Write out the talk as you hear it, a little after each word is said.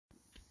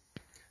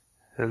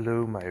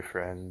Hello, my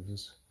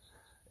friends,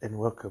 and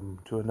welcome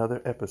to another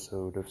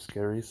episode of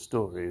Scary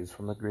Stories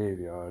from the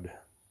Graveyard.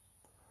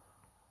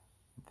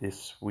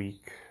 This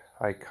week,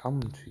 I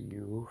come to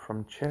you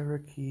from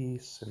Cherokee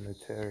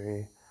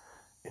Cemetery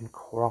in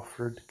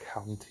Crawford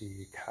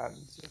County,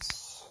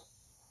 Kansas.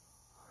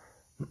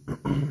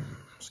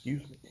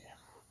 Excuse me.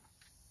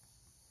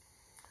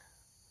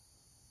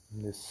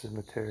 This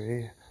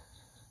cemetery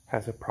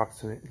has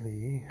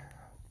approximately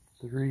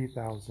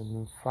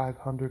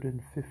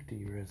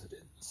 3,550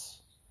 residents.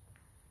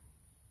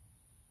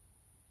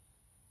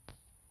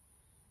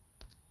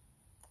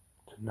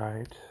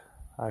 Tonight,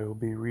 I will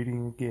be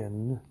reading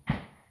again.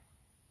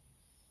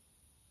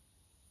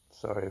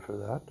 Sorry for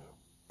that.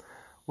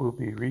 We'll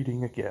be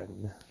reading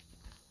again.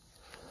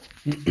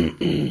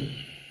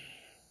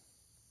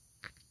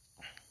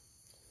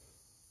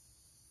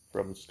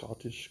 From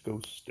Scottish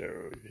Ghost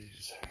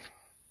Stories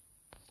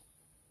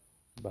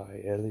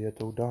by Elliot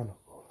O'Donnell.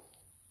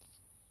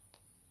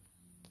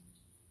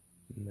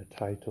 And the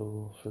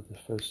title for the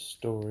first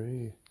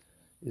story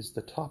is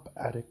The Top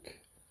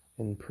Attic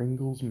in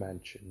Pringle's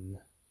Mansion,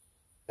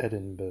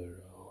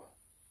 Edinburgh.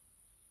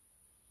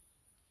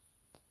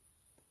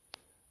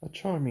 A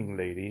charming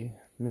lady,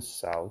 Miss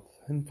South,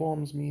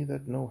 informs me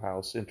that no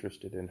house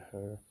interested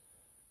her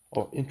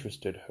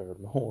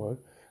more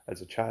as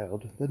a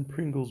child than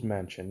Pringle's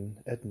Mansion,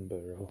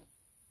 Edinburgh.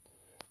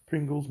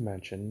 Pringle's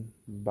Mansion,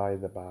 by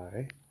the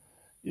by,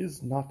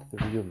 is not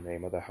the real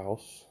name of the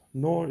house,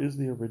 nor is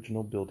the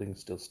original building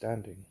still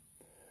standing.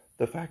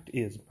 The fact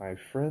is, my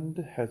friend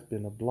has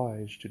been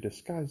obliged to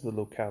disguise the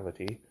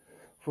locality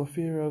for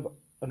fear of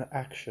an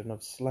action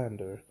of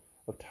slander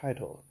of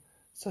title,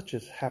 such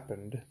as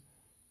happened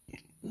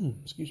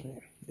in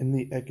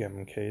the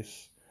Egham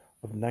case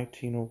of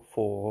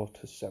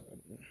 1904-7.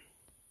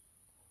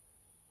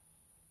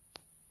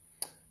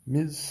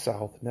 Ms.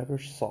 South never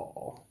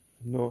saw,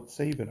 nor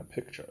save in a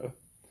picture,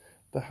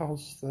 the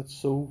house that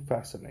so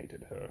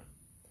fascinated her,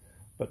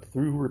 but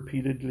through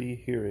repeatedly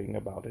hearing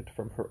about it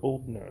from her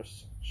old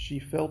nurse, she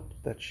felt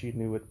that she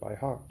knew it by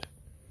heart,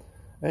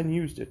 and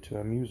used it to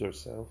amuse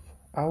herself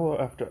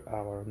hour after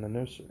hour in the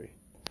nursery,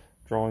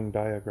 drawing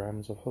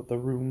diagrams of the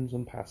rooms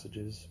and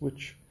passages,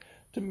 which,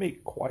 to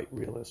make quite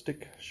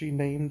realistic, she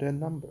named and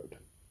numbered.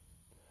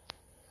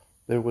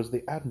 There was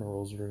the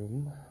Admiral's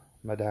room,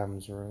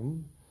 Madame's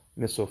room,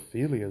 Miss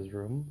Ophelia's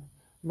room,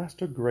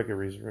 Master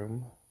Gregory's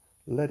room,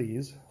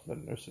 Letty's, the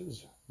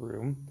nurse's,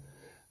 room,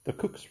 the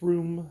cook's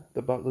room,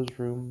 the butler's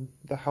room,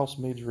 the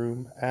housemaid's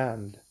room,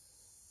 and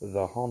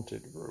the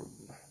haunted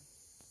room.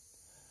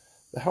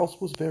 The house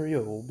was very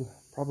old,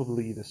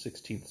 probably the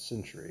 16th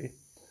century,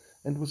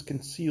 and was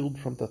concealed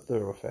from the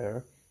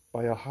thoroughfare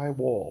by a high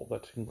wall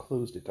that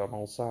enclosed it on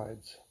all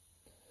sides.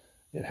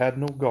 It had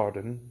no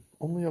garden,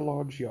 only a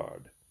large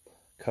yard,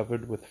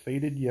 covered with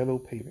faded yellow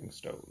paving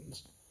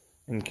stones,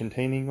 and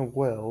containing a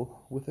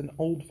well with an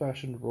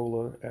old-fashioned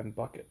roller and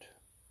bucket.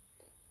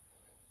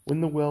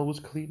 When the well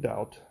was cleaned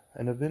out,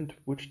 an event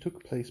which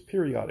took place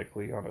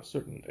periodically on a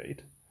certain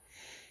date,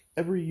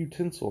 every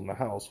utensil in the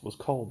house was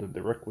called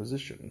into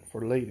requisition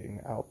for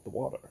lading out the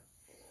water,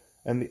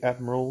 and the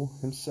Admiral,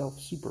 himself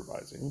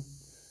supervising,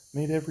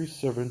 made every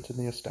servant in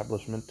the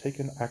establishment take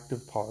an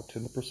active part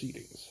in the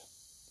proceedings.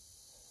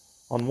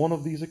 On one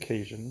of these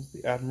occasions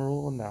the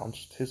Admiral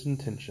announced his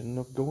intention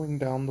of going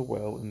down the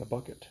well in the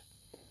bucket.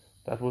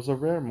 That was a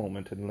rare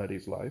moment in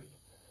Letty's life,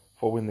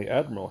 for when the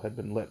Admiral had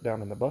been let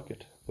down in the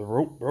bucket, the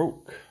rope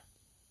broke.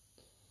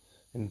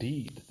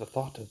 Indeed, the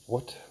thought of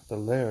what the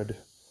laird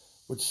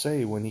would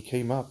say when he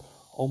came up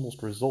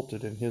almost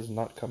resulted in his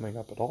not coming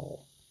up at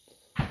all.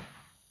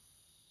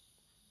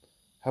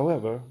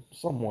 However,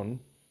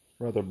 someone,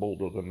 rather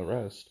bolder than the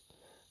rest,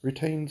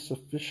 retained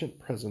sufficient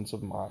presence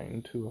of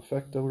mind to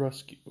effect a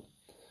rescue,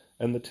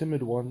 and the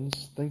timid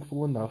ones,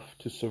 thankful enough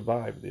to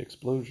survive the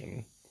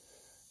explosion,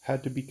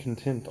 had to be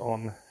content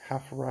on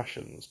half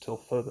rations till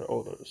further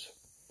orders.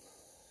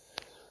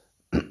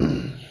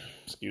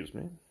 Excuse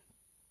me.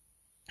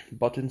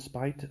 But in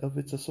spite of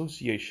its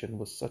association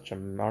with such a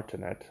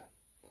martinet,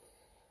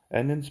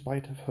 and in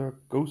spite of her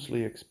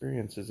ghostly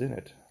experiences in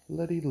it,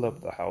 Letty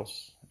loved the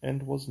house,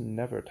 and was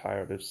never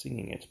tired of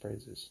singing its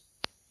praises.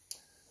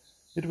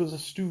 It was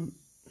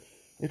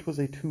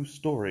a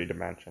two-storied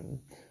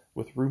mansion,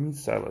 with roomy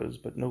cellars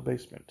but no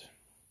basement.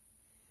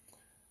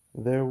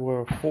 There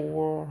were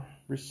 4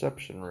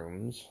 reception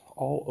rooms,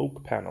 all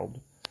oak-paneled,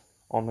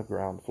 on the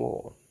ground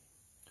floor,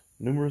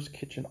 numerous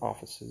kitchen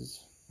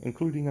offices,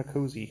 including a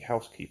cozy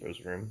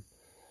housekeeper's room,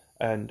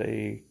 and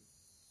a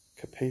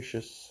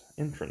capacious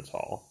entrance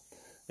hall,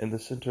 in the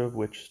center of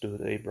which stood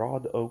a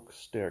broad oak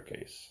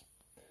staircase.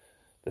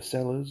 The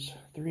cellars,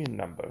 3 in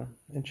number,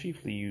 and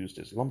chiefly used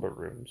as lumber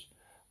rooms,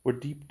 were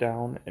deep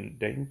down and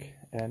dank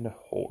and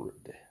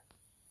horrid.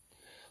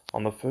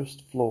 On the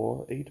first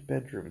floor 8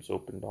 bedrooms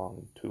opened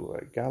on to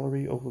a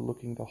gallery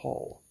overlooking the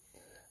hall,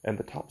 and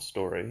the top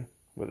story,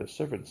 where the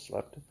servants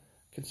slept,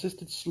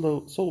 consisted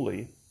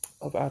solely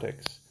of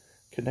attics,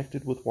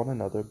 connected with one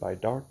another by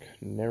dark,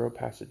 narrow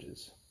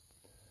passages.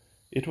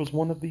 It was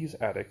one of these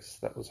attics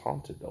that was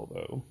haunted,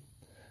 although,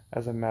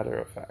 as a matter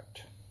of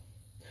fact,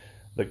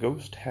 the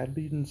ghost had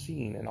been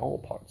seen in all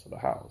parts of the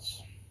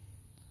house.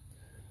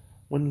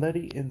 When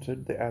Letty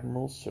entered the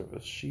Admiral's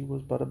service she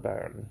was but a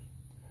bairn,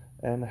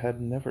 and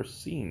had never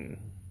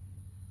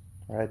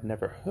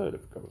heard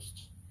of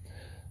ghosts,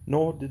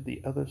 nor did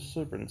the other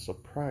servants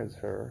apprise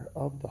her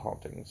of the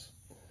hauntings,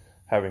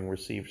 having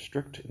received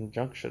strict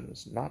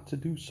injunctions not to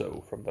do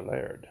so from the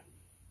laird.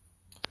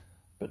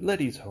 But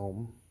Letty's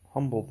home,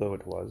 humble though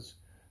it was,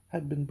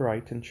 had been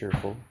bright and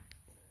cheerful,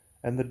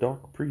 and the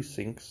dark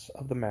precincts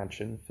of the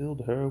mansion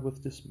filled her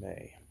with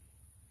dismay.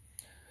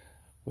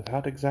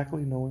 Without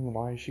exactly knowing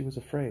why she was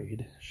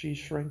afraid, she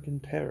shrank in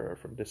terror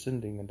from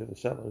descending into the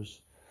cellars,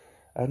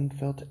 and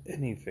felt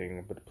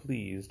anything but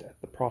pleased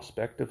at the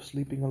prospect of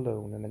sleeping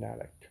alone in an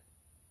attic.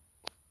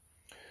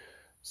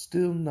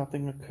 Still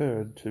nothing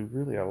occurred to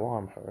really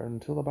alarm her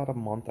until about a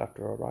month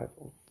after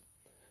arrival.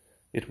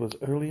 It was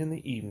early in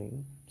the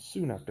evening,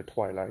 soon after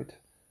twilight,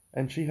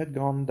 and she had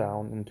gone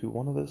down into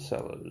one of the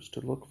cellars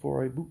to look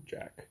for a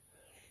bootjack,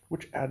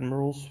 which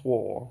Admiral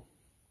swore,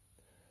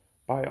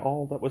 by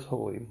all that was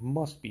holy,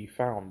 must be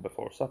found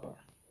before supper.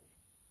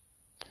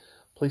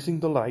 Placing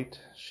the light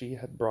she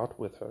had brought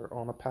with her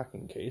on a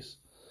packing case,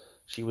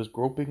 she was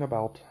groping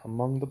about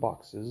among the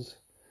boxes,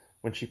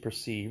 when she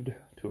perceived,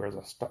 to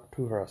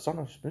her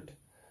astonishment,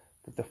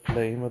 that the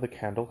flame of the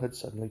candle had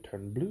suddenly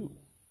turned blue.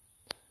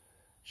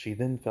 She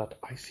then felt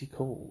icy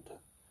cold,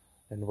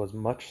 and was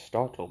much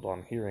startled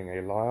on hearing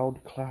a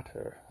loud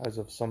clatter as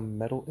of some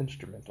metal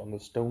instrument on the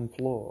stone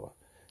floor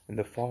in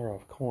the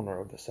far-off corner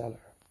of the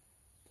cellar.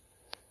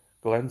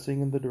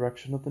 Glancing in the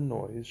direction of the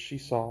noise, she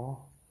saw,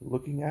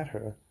 looking at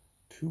her,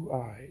 two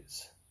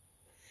eyes,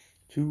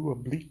 two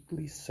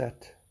obliquely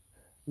set,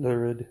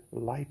 lurid,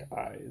 light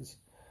eyes,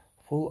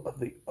 full of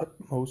the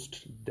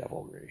utmost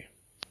devilry.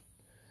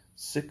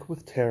 Sick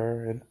with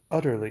terror, and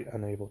utterly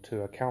unable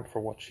to account for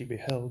what she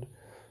beheld,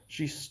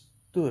 she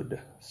stood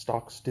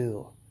stock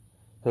still,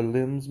 her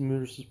limbs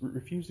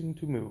refusing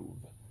to move,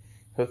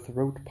 her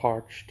throat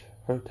parched,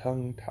 her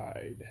tongue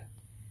tied.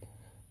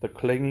 The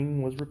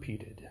clanging was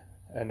repeated,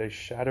 and a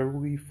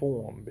shadowy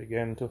form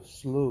began to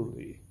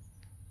slowly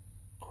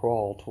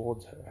crawl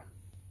towards her.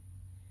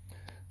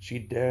 She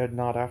dared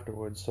not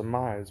afterwards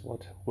surmise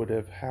what would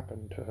have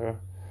happened to her,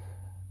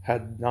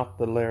 had not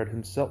the laird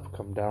himself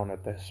come down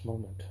at this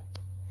moment.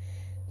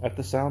 At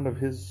the sound of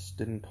his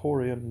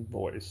stentorian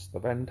voice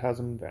the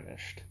phantasm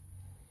vanished.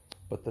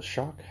 But the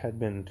shock had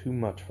been too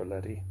much for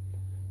Letty.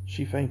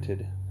 She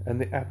fainted,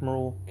 and the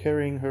Admiral,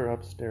 carrying her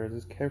upstairs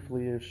as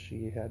carefully as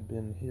she had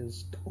been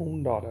his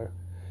own daughter,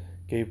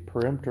 gave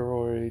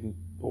peremptory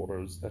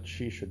orders that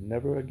she should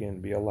never again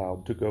be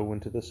allowed to go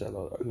into the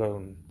cellar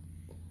alone.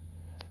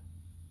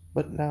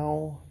 But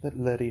now that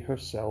Letty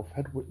herself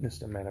had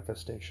witnessed a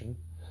manifestation,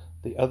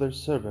 the other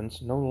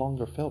servants no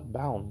longer felt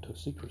bound to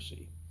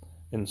secrecy,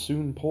 and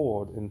soon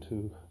poured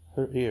into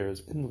her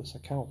ears endless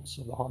accounts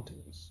of the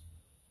hauntings.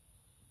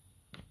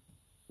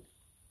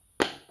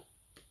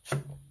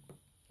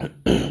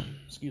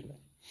 Excuse me.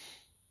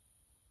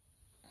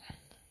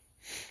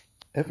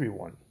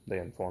 Everyone, they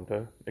informed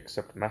her,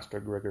 except Master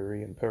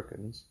Gregory and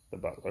Perkins, the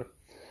butler,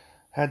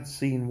 had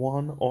seen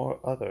one or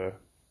other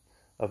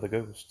of the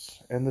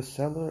ghosts, and the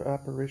cellar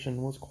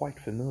apparition was quite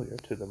familiar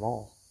to them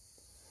all.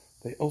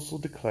 They also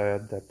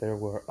declared that there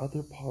were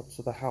other parts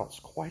of the house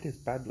quite as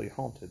badly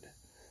haunted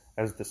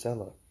as the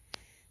cellar,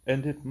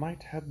 and it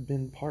might have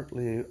been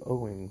partly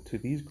owing to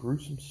these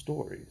gruesome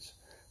stories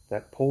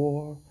that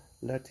poor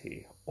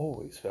Letty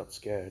always felt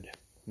scared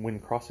when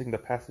crossing the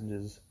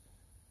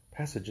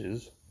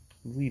passages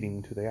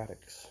leading to the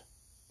attics.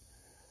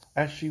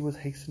 As she was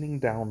hastening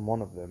down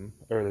one of them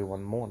early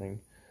one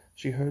morning,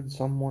 she heard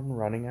someone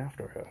running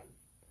after her.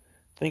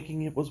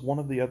 Thinking it was one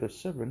of the other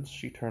servants,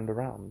 she turned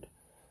around,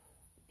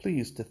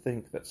 pleased to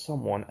think that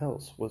someone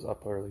else was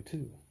up early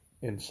too,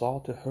 and saw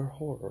to her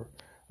horror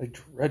a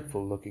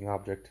dreadful-looking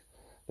object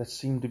that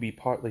seemed to be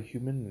partly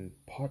human and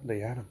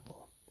partly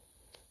animal.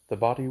 The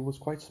body was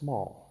quite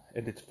small,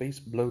 and its face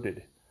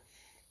bloated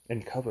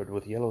and covered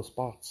with yellow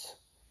spots.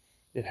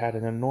 It had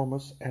an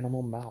enormous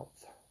animal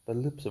mouth, the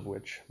lips of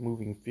which,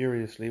 moving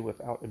furiously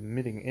without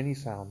emitting any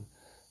sound,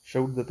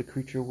 showed that the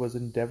creature was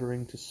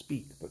endeavoring to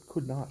speak, but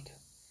could not.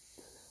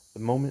 The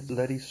moment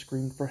Letty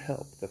screamed for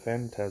help, the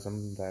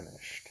phantasm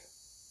vanished.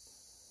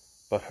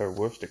 But her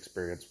worst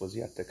experience was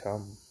yet to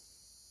come.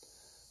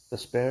 The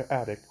spare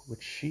attic,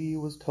 which she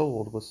was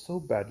told was so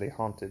badly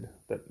haunted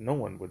that no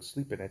one would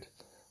sleep in it,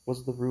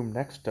 was the room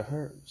next to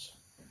hers.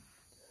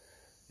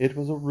 It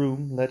was a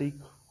room Letty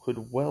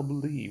could well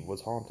believe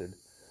was haunted,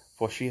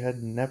 for she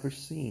had never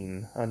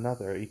seen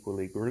another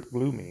equally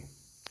gloomy.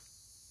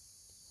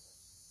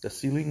 The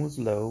ceiling was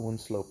low and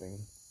sloping,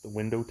 the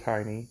window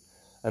tiny,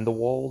 and the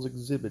walls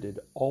exhibited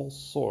all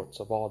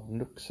sorts of odd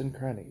nooks and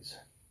crannies.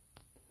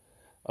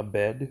 A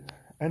bed,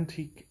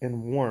 antique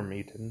and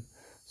worm-eaten,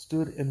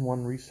 stood in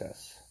one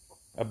recess,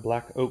 a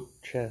black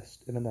oak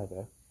chest in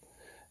another,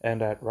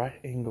 and at right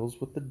angles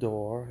with the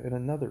door in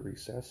another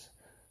recess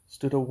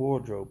stood a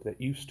wardrobe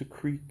that used to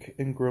creak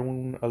and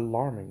groan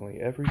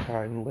alarmingly every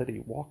time Letty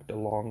walked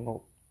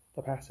along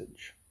the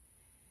passage.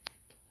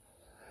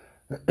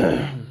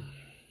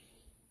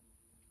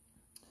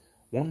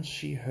 Once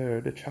she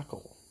heard a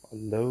chuckle, a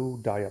low,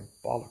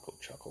 diabolical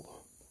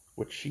chuckle,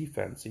 which she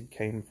fancied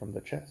came from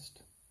the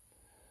chest.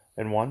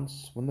 And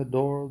once, when the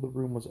door of the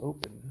room was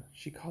open,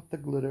 she caught the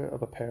glitter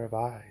of a pair of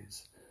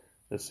eyes,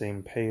 the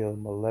same pale,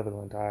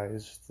 malevolent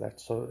eyes that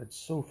had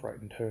so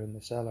frightened her in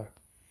the cellar.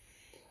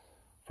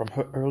 From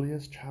her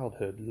earliest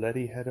childhood,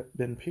 Letty had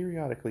been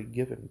periodically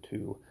given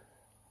to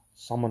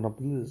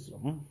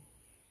somnambulism.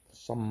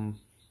 Let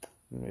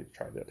me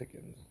try that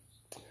again.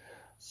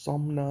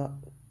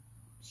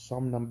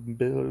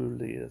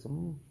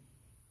 Somnambulism.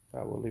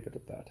 I will leave it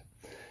at that.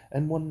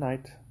 And one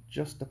night,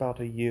 just about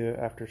a year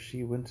after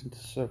she went into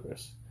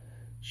service,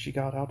 she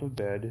got out of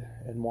bed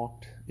and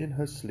walked in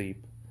her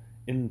sleep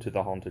into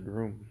the haunted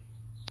room.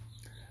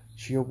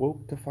 She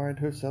awoke to find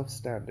herself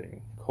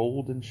standing,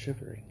 cold and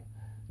shivering,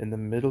 in the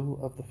middle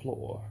of the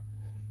floor,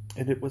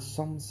 and it was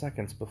some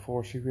seconds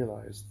before she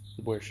realized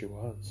where she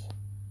was.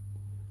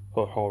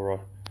 Her horror,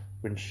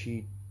 when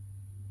she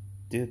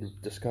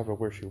did discover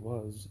where she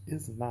was,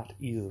 is not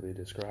easily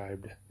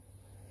described.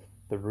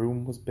 The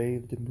room was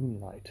bathed in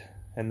moonlight,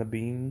 and the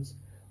beams,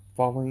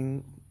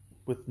 falling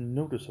with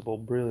noticeable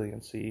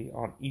brilliancy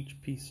on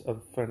each piece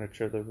of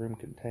furniture the room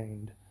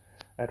contained,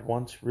 at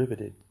once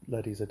riveted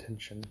Letty's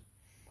attention,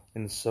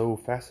 and so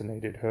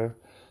fascinated her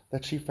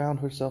that she found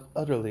herself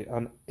utterly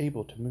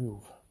unable to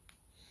move.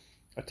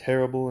 A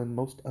terrible and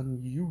most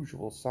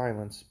unusual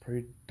silence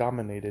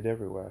predominated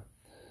everywhere,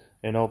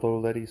 and although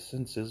Letty's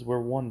senses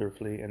were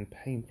wonderfully and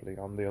painfully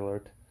on the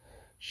alert,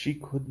 she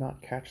could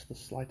not catch the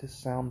slightest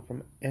sound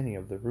from any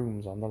of the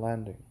rooms on the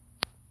landing.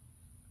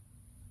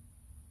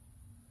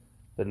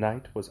 The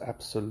night was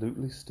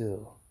absolutely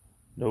still.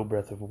 No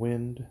breath of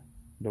wind,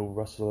 no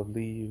rustle of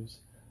leaves,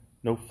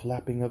 no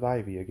flapping of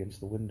ivy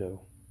against the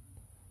window.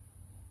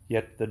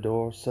 Yet the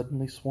door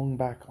suddenly swung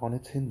back on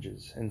its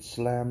hinges and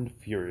slammed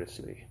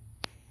furiously.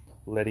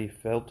 Letty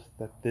felt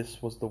that this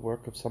was the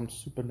work of some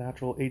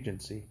supernatural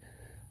agency,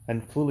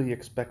 and fully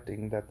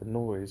expecting that the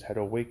noise had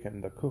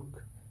awakened the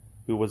cook,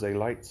 who was a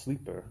light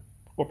sleeper,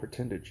 or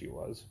pretended she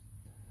was,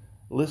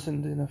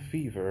 listened in a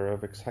fever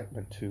of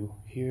excitement to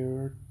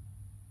hear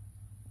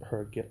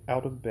her get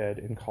out of bed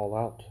and call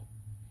out.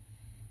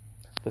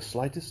 The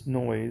slightest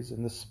noise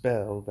in the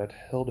spell that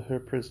held her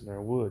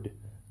prisoner would,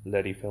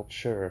 Letty felt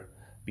sure,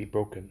 be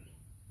broken.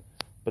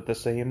 But the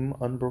same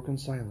unbroken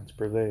silence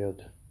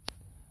prevailed.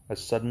 A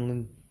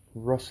sudden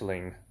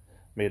rustling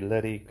made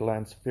Letty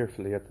glance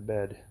fearfully at the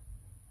bed,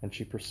 and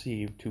she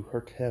perceived, to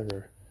her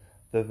terror,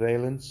 the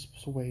valance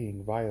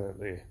swaying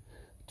violently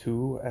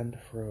to and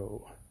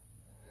fro.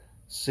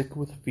 Sick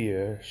with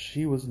fear,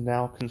 she was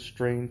now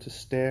constrained to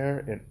stare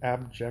in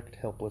abject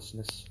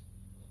helplessness.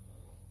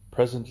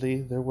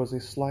 Presently there was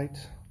a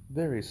slight,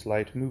 very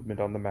slight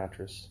movement on the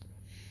mattress.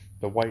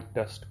 The white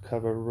dust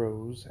cover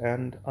rose,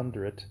 and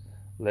under it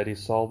Letty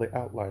saw the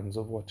outlines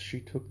of what she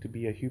took to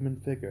be a human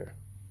figure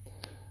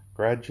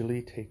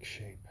gradually take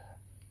shape.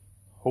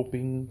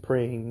 Hoping,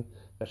 praying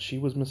that she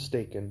was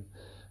mistaken,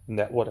 and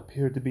that what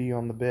appeared to be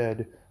on the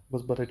bed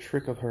was but a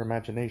trick of her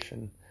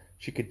imagination,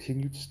 she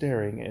continued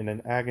staring in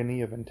an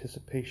agony of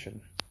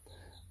anticipation.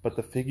 But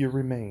the figure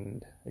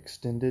remained,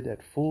 extended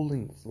at full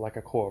length like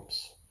a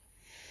corpse.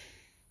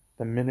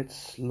 The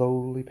minutes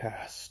slowly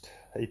passed.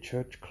 A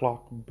church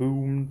clock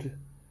boomed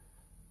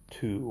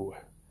 2,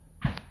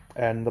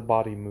 and the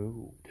body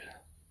moved.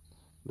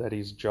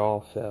 Letty's jaw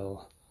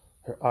fell.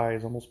 Her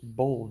eyes almost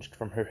bulged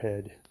from her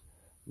head,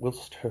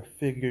 whilst her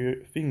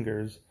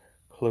fingers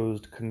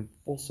closed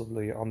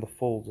convulsively on the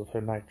folds of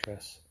her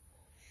nightdress.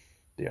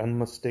 The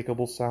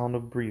unmistakable sound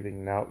of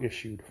breathing now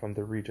issued from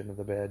the region of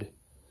the bed,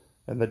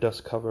 and the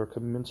dust cover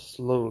commenced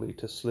slowly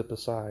to slip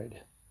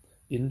aside.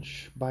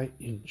 Inch by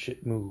inch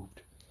it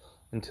moved,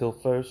 until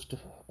first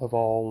of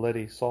all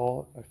Letty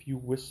saw a few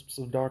wisps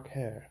of dark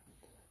hair,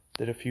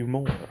 then a few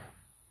more,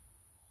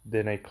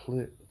 then a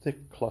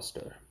thick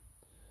cluster,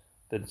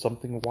 then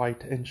something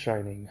white and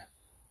shining,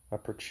 a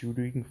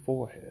protruding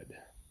forehead,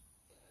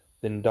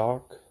 then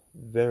dark,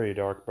 very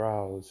dark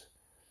brows,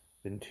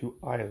 then 2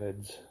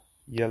 eyelids,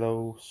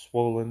 yellow,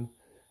 swollen,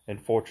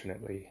 and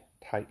fortunately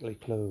tightly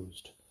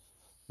closed,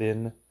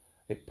 then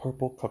a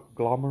purple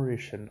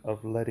conglomeration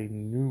of Letty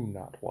knew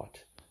not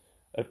what,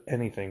 of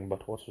anything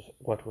but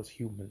what was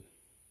human.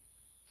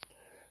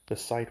 The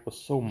sight was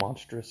so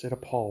monstrous it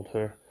appalled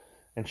her,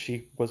 and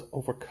she was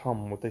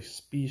overcome with a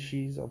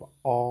species of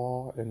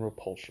awe and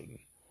repulsion,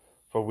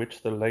 for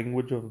which the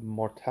language of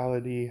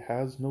mortality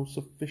has no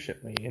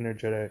sufficiently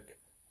energetic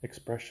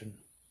expression.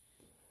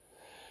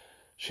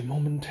 She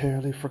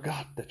momentarily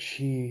forgot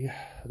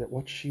that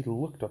what she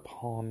looked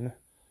upon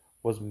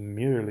was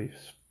merely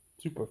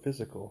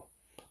superphysical,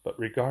 but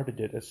regarded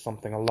it as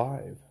something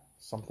alive,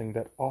 something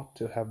that ought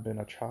to have been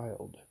a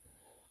child,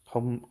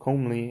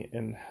 comely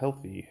and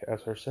healthy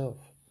as herself,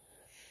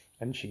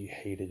 and she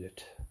hated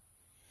it.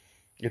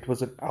 It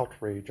was an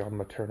outrage on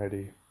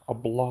maternity, a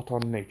blot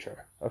on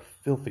nature, a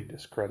filthy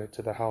discredit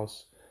to the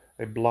house,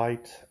 a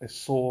blight, a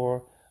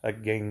sore, a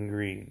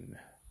gangrene.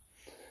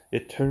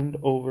 It turned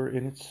over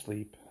in its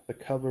sleep, the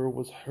cover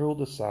was hurled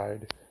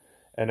aside,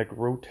 and a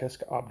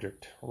grotesque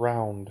object,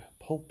 round,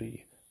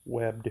 pulpy,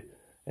 webbed,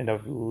 and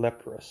of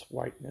leprous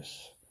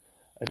whiteness,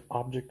 an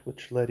object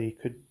which Letty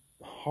could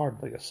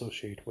hardly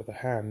associate with a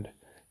hand,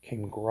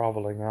 came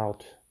grovelling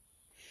out.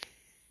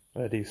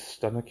 Letty's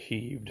stomach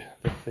heaved.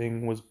 The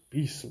thing was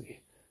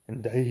beastly,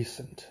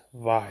 indecent,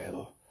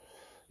 vile.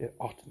 It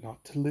ought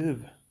not to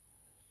live.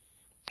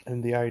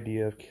 And the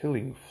idea of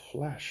killing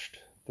flashed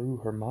through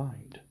her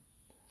mind.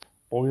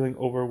 Boiling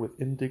over with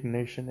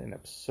indignation and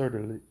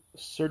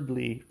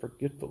absurdly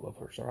forgetful of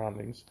her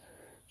surroundings,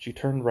 she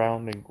turned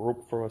round and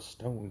groped for a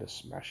stone to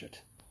smash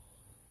it.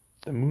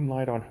 The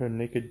moonlight on her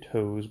naked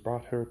toes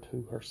brought her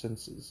to her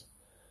senses.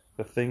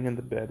 The thing in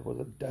the bed was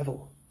a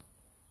devil.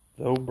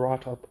 Though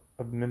brought up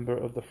a member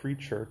of the Free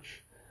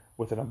Church,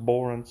 with an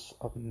abhorrence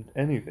of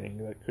anything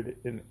that could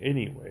in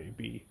any way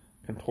be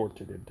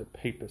contorted into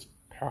papist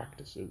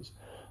practices,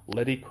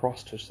 Letty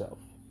crossed herself.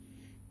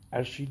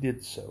 As she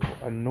did so,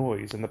 a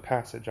noise in the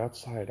passage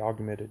outside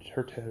augmented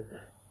her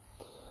terror.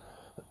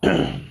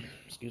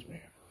 Excuse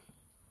me.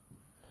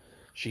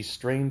 She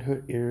strained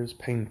her ears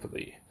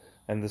painfully,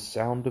 and the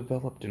sound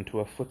developed into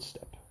a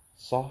footstep,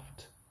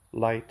 soft,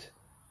 light,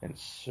 and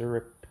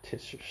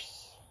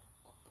surreptitious.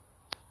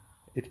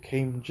 It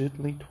came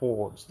gently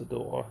towards the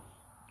door.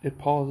 It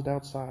paused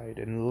outside,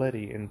 and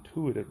Letty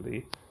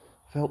intuitively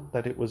felt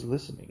that it was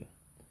listening.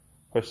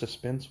 Her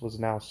suspense was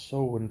now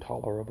so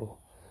intolerable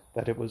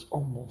that it was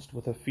almost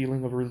with a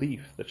feeling of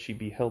relief that she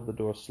beheld the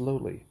door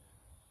slowly,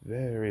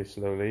 very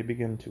slowly,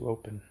 begin to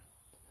open.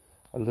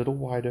 A little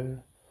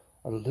wider,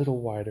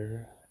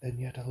 and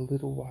yet a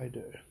little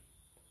wider.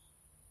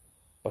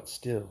 But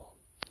still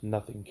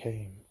nothing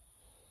came.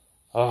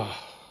 Ah!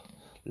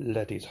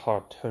 Letty's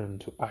heart turned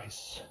to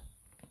ice.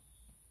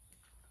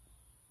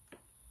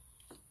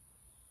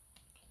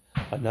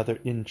 Another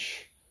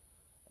inch,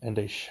 and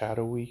a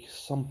shadowy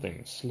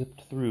something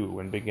slipped through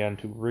and began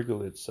to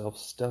wriggle itself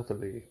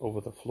stealthily over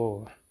the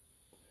floor.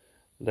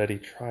 Letty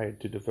tried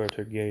to divert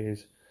her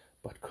gaze,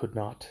 but could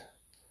not.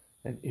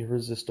 An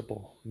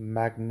irresistible,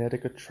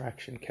 magnetic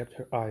attraction kept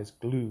her eyes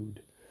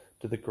glued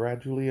to the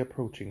gradually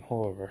approaching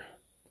horror.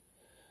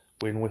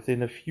 When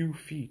within a few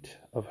feet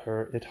of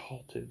her it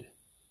halted,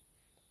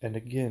 and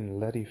again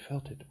Letty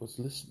felt it was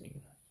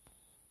listening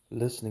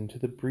to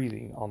the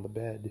breathing on the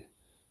bed,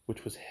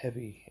 which was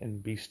heavy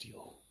and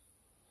bestial.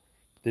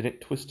 Then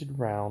it twisted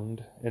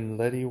round, and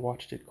Letty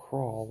watched it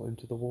crawl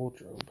into the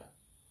wardrobe.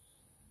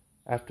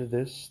 After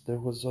this there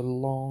was a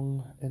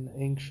long and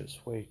anxious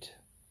wait.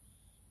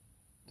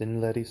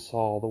 Then Letty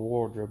saw the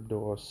wardrobe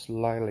door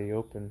slyly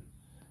open,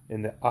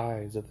 and the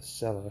eyes of the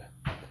cellar,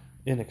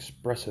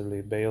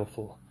 inexpressibly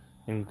baleful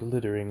and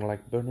glittering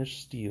like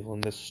burnished steel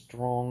in the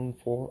strong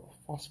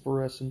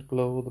phosphorescent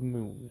glow of the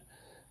moon,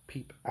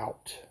 peep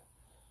out,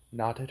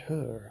 not at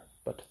her,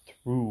 but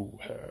through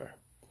her,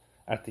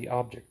 at the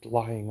object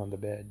lying on the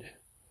bed.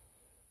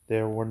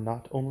 There were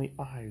not only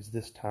eyes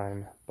this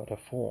time, but a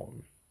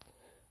form,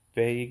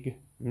 vague,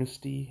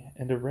 misty,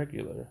 and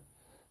irregular,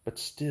 but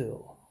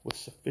still with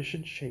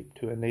sufficient shape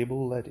to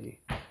enable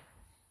Letty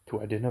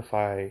to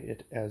identify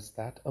it as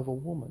that of a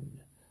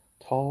woman,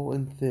 tall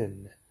and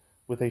thin,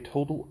 with a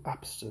total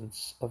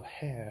absence of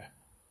hair,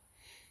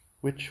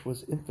 which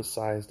was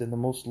emphasized in the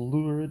most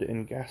lurid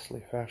and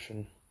ghastly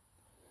fashion.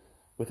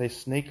 With a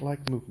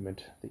snake-like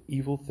movement, the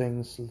evil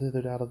thing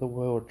slithered out of the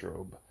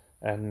wardrobe,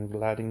 and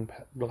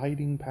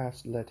gliding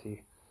past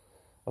Letty,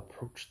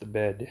 approached the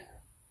bed.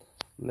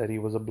 Letty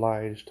was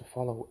obliged to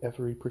follow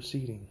every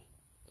proceeding.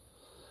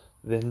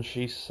 Then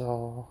she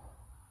saw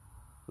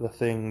the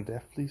thing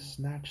deftly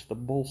snatch the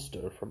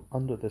bolster from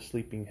under the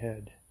sleeping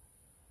head,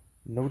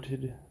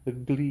 noted the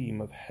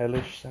gleam of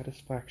hellish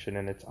satisfaction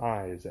in its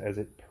eyes as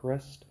it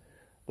pressed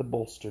the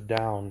bolster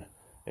down,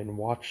 and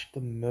watched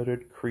the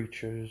murdered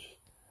creature's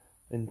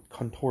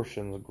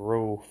contortions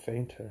grow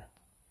fainter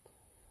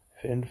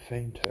and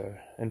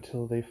fainter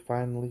until they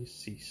finally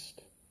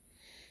ceased.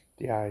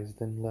 The eyes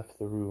then left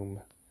the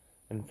room,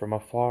 and from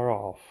afar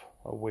off,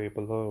 away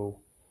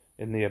below,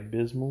 in the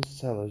abysmal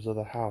cellars of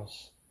the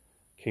house,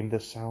 came the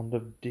sound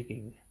of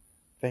digging,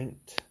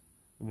 faint,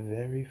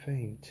 very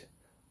faint,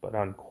 but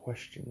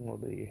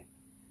unquestionably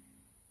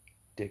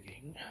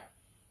digging.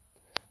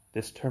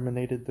 This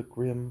terminated the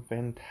grim,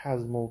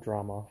 phantasmal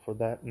drama for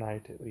that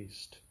night at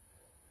least,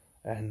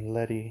 and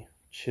Letty,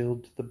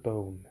 chilled to the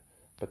bone,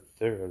 but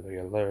thoroughly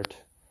alert,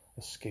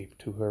 escaped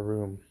to her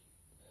room.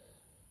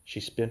 She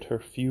spent her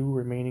few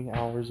remaining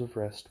hours of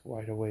rest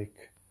wide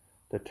awake,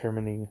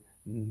 determining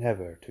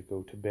never to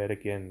go to bed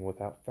again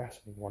without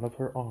fastening one of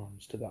her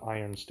arms to the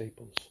iron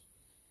staples.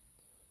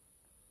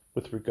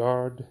 With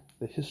regard to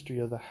the history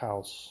of the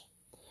house,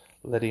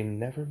 Letty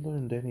never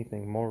learned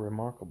anything more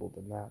remarkable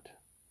than that.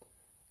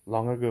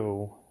 Long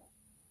ago,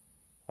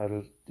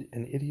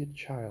 an idiot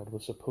child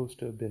was supposed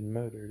to have been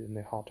murdered in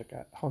the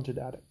haunted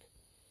attic.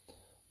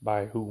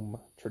 By whom,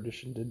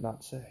 tradition did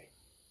not say.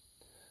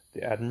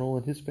 The Admiral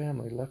and his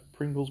family left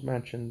Pringle's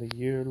mansion the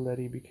year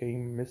Letty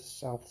became Miss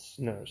South's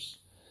nurse,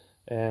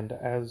 and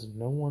as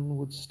no one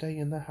would stay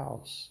in the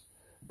house,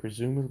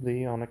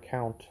 presumably on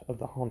account of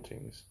the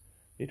hauntings,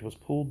 it was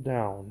pulled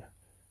down,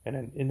 and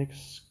an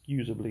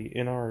inexcusably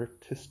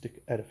inartistic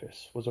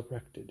edifice was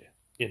erected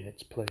in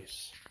its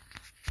place.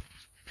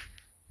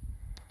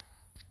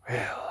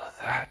 Well,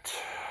 that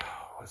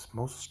was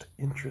most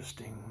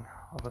interesting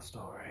of a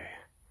story.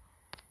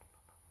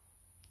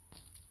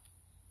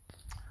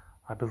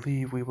 I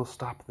believe we will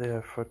stop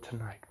there for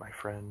tonight, my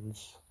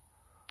friends.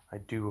 I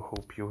do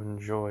hope you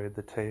enjoyed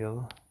the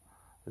tale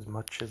as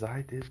much as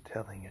I did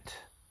telling it.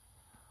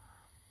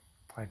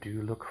 I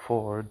do look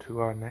forward to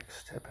our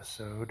next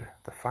episode,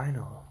 the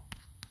final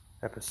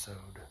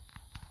episode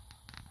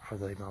for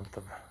the month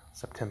of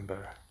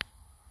September.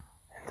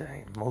 And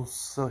I'm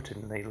most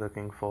certainly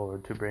looking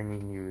forward to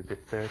bringing you the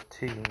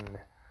 13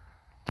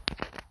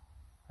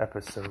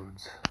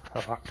 episodes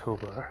of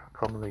October,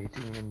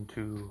 culminating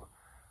into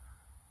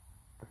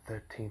the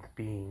 13th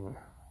being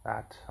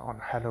that on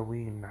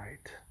Halloween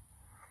night,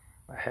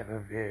 I have a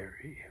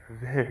very,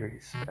 very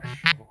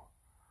special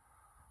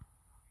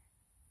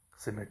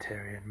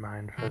cemetery in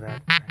mind for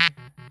that night.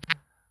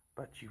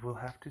 But you will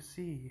have to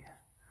see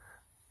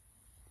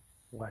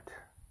what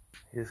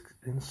is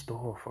in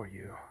store for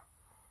you.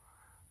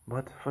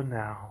 But for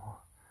now,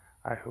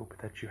 I hope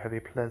that you have a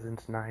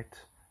pleasant night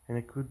and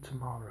a good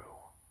tomorrow.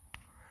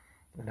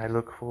 And I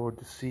look forward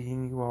to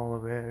seeing you all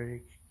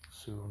very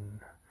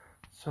soon.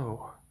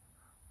 So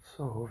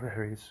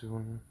very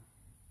soon.